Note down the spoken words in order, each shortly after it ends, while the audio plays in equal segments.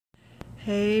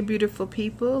Hey, beautiful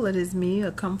people. It is me,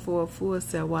 Akomfo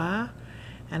Afuasewa,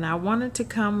 and I wanted to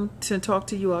come to talk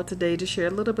to you all today to share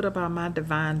a little bit about my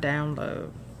divine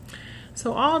download.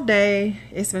 So, all day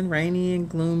it's been rainy and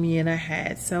gloomy, and I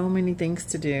had so many things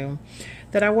to do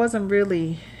that I wasn't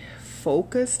really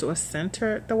focused or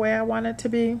centered the way I wanted to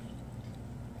be.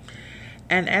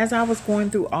 And as I was going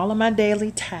through all of my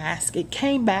daily tasks, it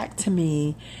came back to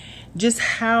me just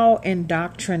how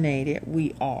indoctrinated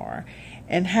we are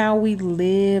and how we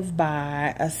live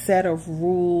by a set of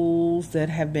rules that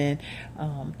have been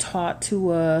taught to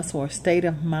us, or a state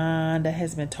of mind that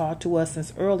has been taught to us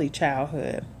since early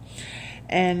childhood.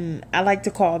 And I like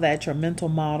to call that your mental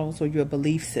models or your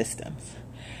belief systems.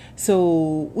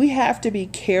 So we have to be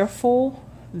careful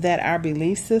that our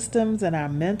belief systems and our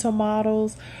mental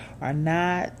models are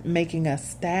not making us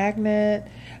stagnant.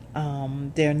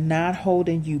 They're not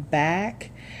holding you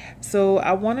back. So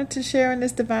I wanted to share in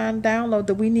this divine download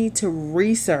that we need to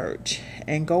research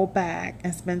and go back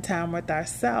and spend time with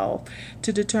ourselves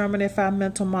to determine if our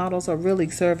mental models are really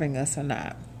serving us or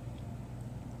not.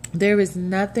 There is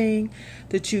nothing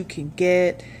that you can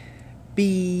get,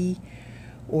 be,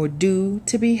 or do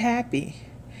to be happy.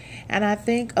 And I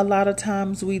think a lot of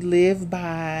times we live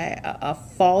by a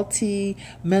faulty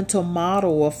mental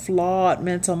model, a flawed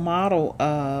mental model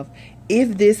of,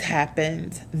 if this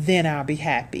happens, then I'll be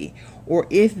happy. Or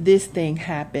if this thing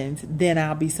happens, then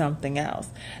I'll be something else.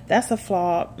 That's a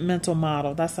flawed mental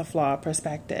model. That's a flawed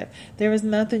perspective. There is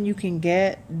nothing you can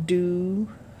get, do,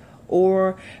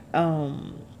 or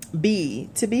be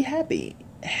to be happy.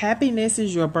 Happiness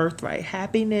is your birthright.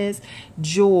 Happiness,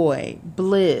 joy,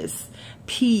 bliss,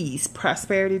 peace,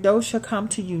 prosperity, those shall come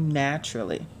to you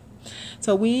naturally.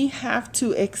 So we have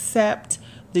to accept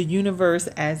the universe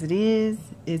as it is.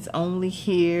 It's only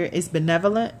here. It's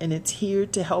benevolent and it's here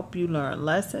to help you learn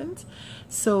lessons.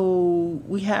 So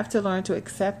we have to learn to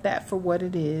accept that for what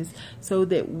it is, so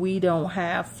that we don't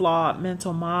have flawed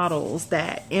mental models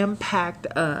that impact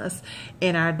us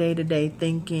in our day-to-day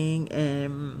thinking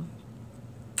and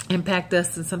impact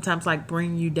us, and sometimes like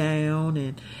bring you down,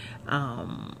 and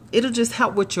it'll just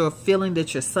help with your feeling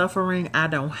that you're suffering. I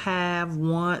don't have,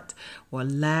 want, or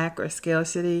lack, or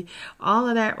scarcity. All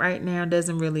of that right now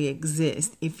doesn't really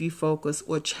exist if you focus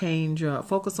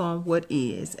on what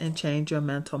is and change your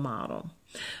mental model.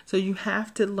 So you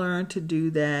have to learn to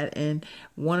do that. And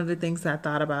one of the things I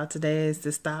thought about today is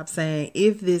to stop saying,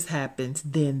 if this happens,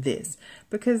 then this.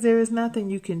 Because there is nothing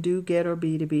you can do, get, or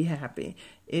be to be happy.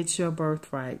 It's your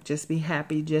birthright. Just be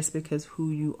happy just because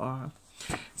who you are.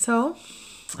 So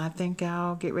I think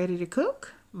I'll get ready to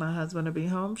cook. My husband will be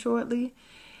home shortly.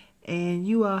 And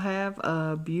you all have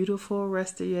a beautiful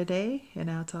rest of your day.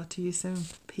 And I'll talk to you soon.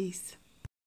 Peace.